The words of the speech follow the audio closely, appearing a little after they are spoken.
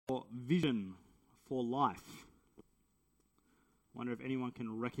vision for life. Wonder if anyone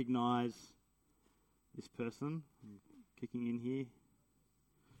can recognize this person. I'm kicking in here.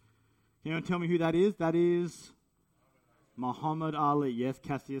 Can anyone tell me who that is? That is Muhammad Ali. Yes,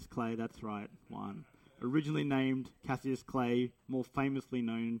 Cassius Clay, that's right. One. Originally named Cassius Clay, more famously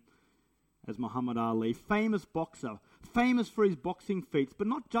known as Muhammad Ali. Famous boxer. Famous for his boxing feats, but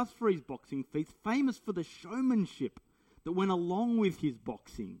not just for his boxing feats. Famous for the showmanship that went along with his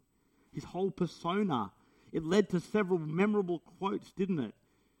boxing. His whole persona. It led to several memorable quotes, didn't it?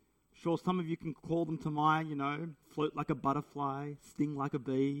 Sure, some of you can call them to mind, float like a butterfly, sting like a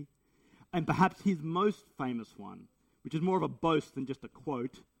bee. And perhaps his most famous one, which is more of a boast than just a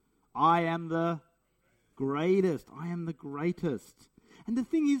quote, I am the greatest. I am the greatest. And the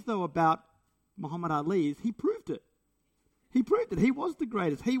thing is, though, about Muhammad Ali is he proved it. He proved it. He was the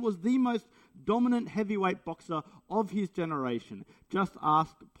greatest. He was the most dominant heavyweight boxer of his generation. Just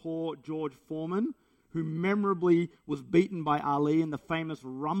ask poor George Foreman, who memorably was beaten by Ali in the famous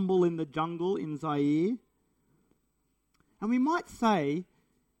Rumble in the Jungle in Zaire. And we might say,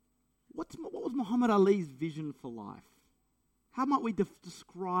 what was Muhammad Ali's vision for life? How might we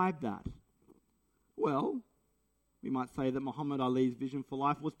describe that? Well, we might say that Muhammad Ali's vision for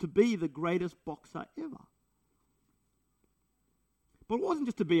life was to be the greatest boxer ever. But it wasn't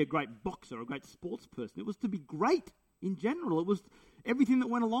just to be a great boxer, a great sports person. It was to be great in general. It was everything that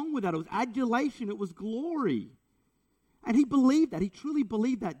went along with that. It was adulation. It was glory. And he believed that. He truly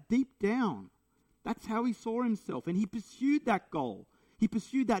believed that deep down. That's how he saw himself. And he pursued that goal. He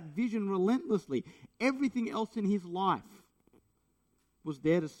pursued that vision relentlessly. Everything else in his life was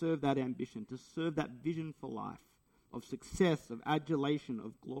there to serve that ambition, to serve that vision for life, of success, of adulation,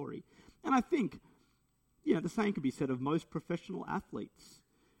 of glory. And I think, the same can be said of most professional athletes.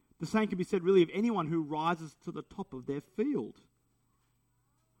 The same can be said really of anyone who rises to the top of their field.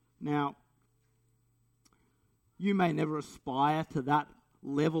 Now, you may never aspire to that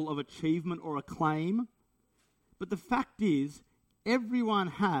level of achievement or acclaim, but the fact is, everyone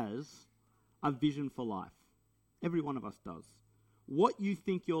has a vision for life. Every one of us does. What you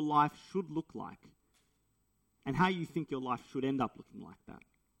think your life should look like and how you think your life should end up looking like that.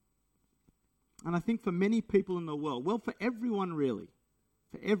 And I think for many people in the world, well, for everyone really,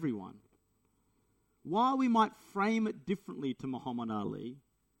 for everyone, while we might frame it differently to Muhammad Ali,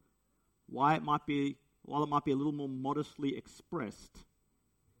 while it might be a little more modestly expressed,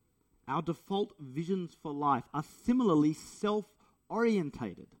 our default visions for life are similarly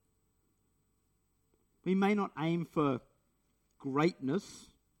self-orientated. We may not aim for greatness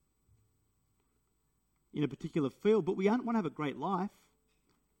in a particular field, but we want to have a great life.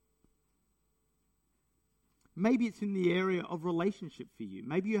 Maybe it's in the area of relationship for you.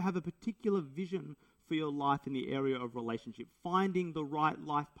 Maybe you have a particular vision for your life in the area of relationship, finding the right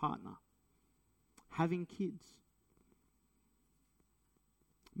life partner, having kids.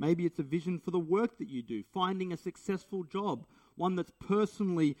 Maybe it's a vision for the work that you do, finding a successful job, one that's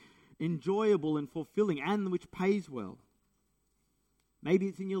personally enjoyable and fulfilling and which pays well. Maybe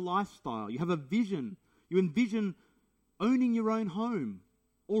it's in your lifestyle. You have a vision. You envision owning your own home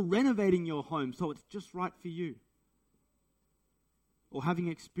or renovating your home so it's just right for you. Or having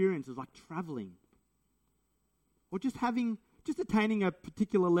experiences like traveling. Or just attaining a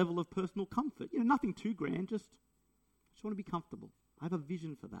particular level of personal comfort. Nothing too grand, just want to be comfortable. I have a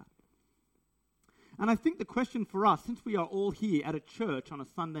vision for that. And I think the question for us, since we are all here at a church on a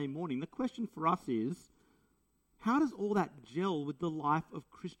Sunday morning, the question for us is, how does all that gel with the life of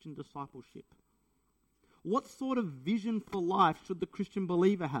Christian discipleship? What sort of vision for life should the Christian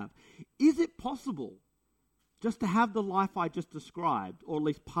believer have? Is it possible just to have the life I just described, or at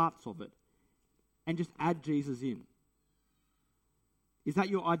least parts of it, and just add Jesus in? Is that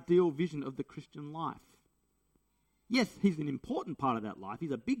your ideal vision of the Christian life? Yes, he's an important part of that life. He's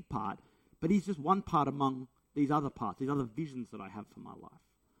a big part, but he's just one part among these other parts, these other visions that I have for my life.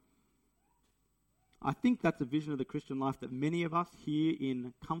 I think that's a vision of the Christian life that many of us here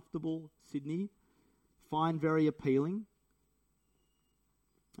in comfortable Sydney find very appealing,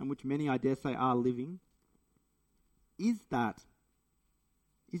 and which many, I dare say, are living. Is that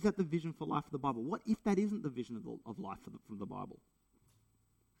the vision for life of the Bible? What if that isn't the vision of life from the Bible?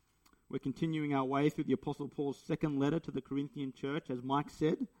 We're continuing our way through the Apostle Paul's second letter to the Corinthian church, as Mike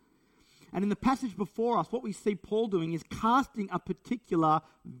said. And in the passage before us, what we see Paul doing is casting a particular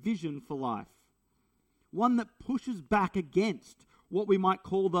vision for life. One that pushes back against what we might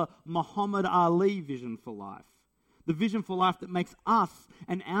call the Muhammad Ali vision for life. The vision for life that makes us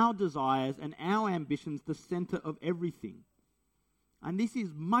and our desires and our ambitions the center of everything. And this is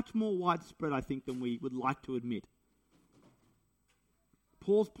much more widespread, I think, than we would like to admit.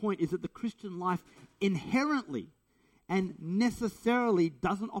 Paul's point is that the Christian life inherently and necessarily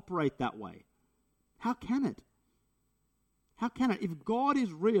doesn't operate that way. How can it? How can it? If God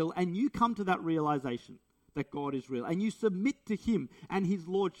is real and you come to that realization that God is real and you submit to him and his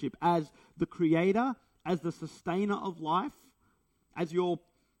lordship as the creator, as the sustainer of life, as your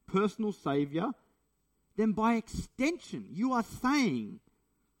personal savior, then by extension you are saying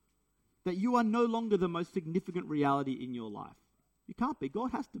that you are no longer the most significant reality in your life. You can't be.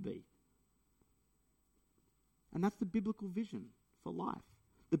 God has to be. And that's the biblical vision for life.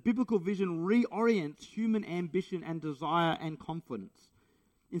 The biblical vision reorients human ambition and desire and confidence.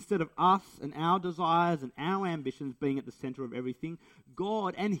 Instead of us and our desires and our ambitions being at the center of everything,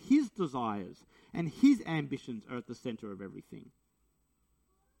 God and his desires and his ambitions are at the center of everything.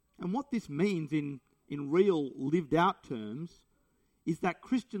 And what this means in real lived out terms is that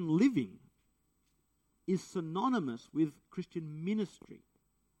Christian living is synonymous with Christian ministry.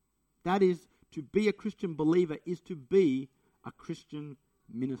 That is, to be a Christian believer is to be a Christian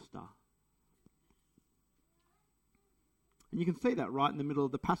minister. And you can see that right in the middle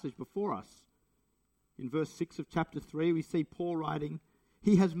of the passage before us. In verse 6 of chapter 3, we see Paul writing,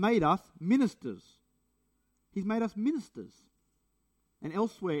 he has made us ministers. He's made us ministers. And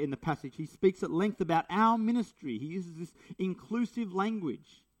elsewhere in the passage, he speaks at length about our ministry. He uses this inclusive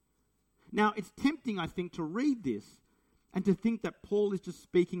language. Now, it's tempting, I think, to read this and to think that Paul is just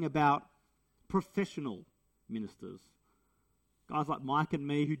speaking about professional ministers. Guys like Mike and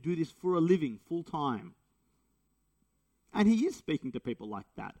me who do this for a living, full time. And he is speaking to people like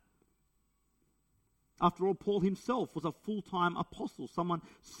that. After all, Paul himself was a full-time apostle, someone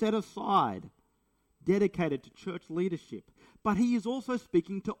set aside, dedicated to church leadership. But he is also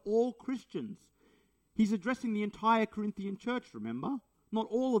speaking to all Christians. He's addressing the entire Corinthian church, remember? Not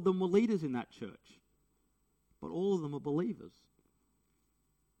all of them were leaders in that church, but all of them are believers.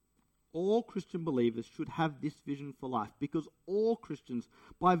 All Christian believers should have this vision for life because all Christians,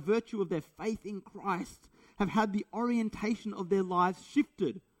 by virtue of their faith in Christ, have had the orientation of their lives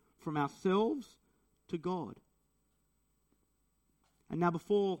shifted from ourselves to God. And now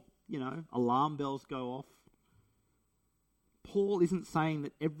before, alarm bells go off, Paul isn't saying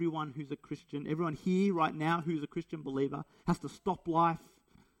that everyone who's a Christian, everyone here right now who's a Christian believer, has to stop life,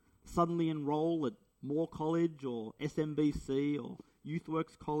 suddenly enroll at Moore College or SMBC or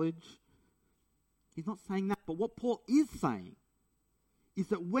YouthWorks College. He's not saying that. But what Paul is saying is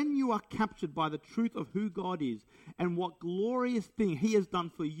that when you are captured by the truth of who God is and what glorious thing he has done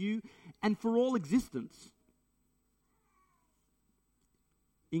for you and for all existence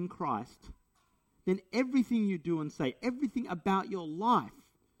in Christ, then everything you do and say, everything about your life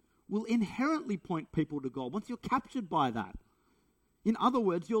will inherently point people to God once you're captured by that. In other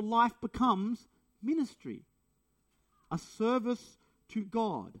words, your life becomes ministry, a service to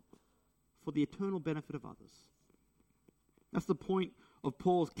God for the eternal benefit of others. That's the point of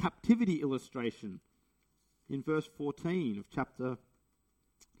Paul's captivity illustration in verse 14 of chapter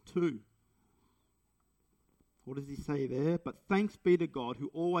 2. What does he say there? But thanks be to God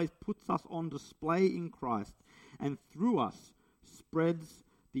who always puts us on display in Christ and through us spreads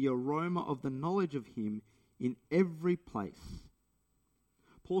the aroma of the knowledge of him in every place.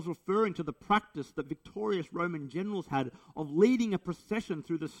 Paul's referring to the practice that victorious Roman generals had of leading a procession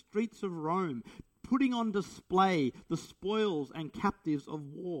through the streets of Rome, putting on display the spoils and captives of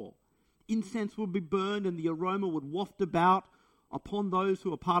war. Incense would be burned and the aroma would waft about upon those who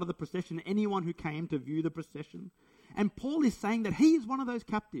were part of the procession, anyone who came to view the procession. And Paul is saying that he is one of those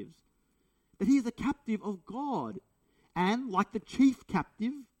captives, that he is a captive of God. And like the chief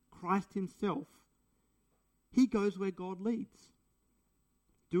captive, Christ himself, he goes where God leads,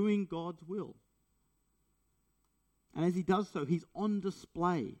 doing God's will. And as he does so, he's on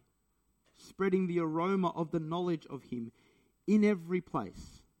display, spreading the aroma of the knowledge of him in every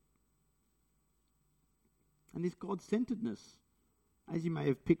place. And this God-centeredness, as you may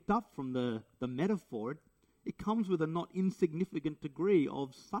have picked up from the metaphor, it comes with a not insignificant degree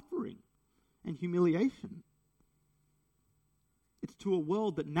of suffering and humiliation. It's to a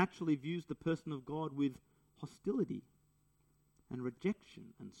world that naturally views the person of God with hostility and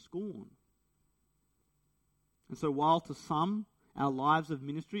rejection and scorn. And so while to some our lives of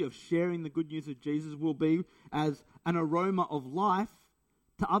ministry, of sharing the good news of Jesus will be as an aroma of life,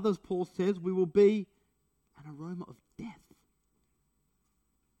 to others, Paul says, we will be an aroma of death.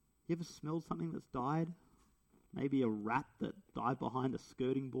 You ever smelled something that's died? Maybe a rat that died behind a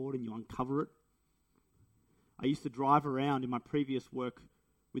skirting board and you uncover it. I used to drive around in my previous work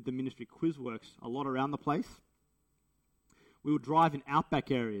with the ministry QuizWorks a lot around the place. We would drive in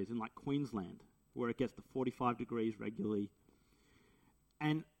outback areas in like Queensland where it gets to 45 degrees regularly.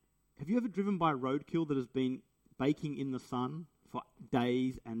 And have you ever driven by roadkill that has been baking in the sun for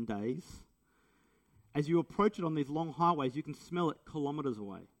days and days? As you approach it on these long highways, you can smell it kilometres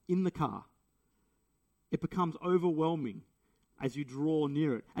away in the car. It becomes overwhelming as you draw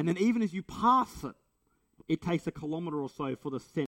near it. And then even as you pass it, it takes a kilometre or so for the scent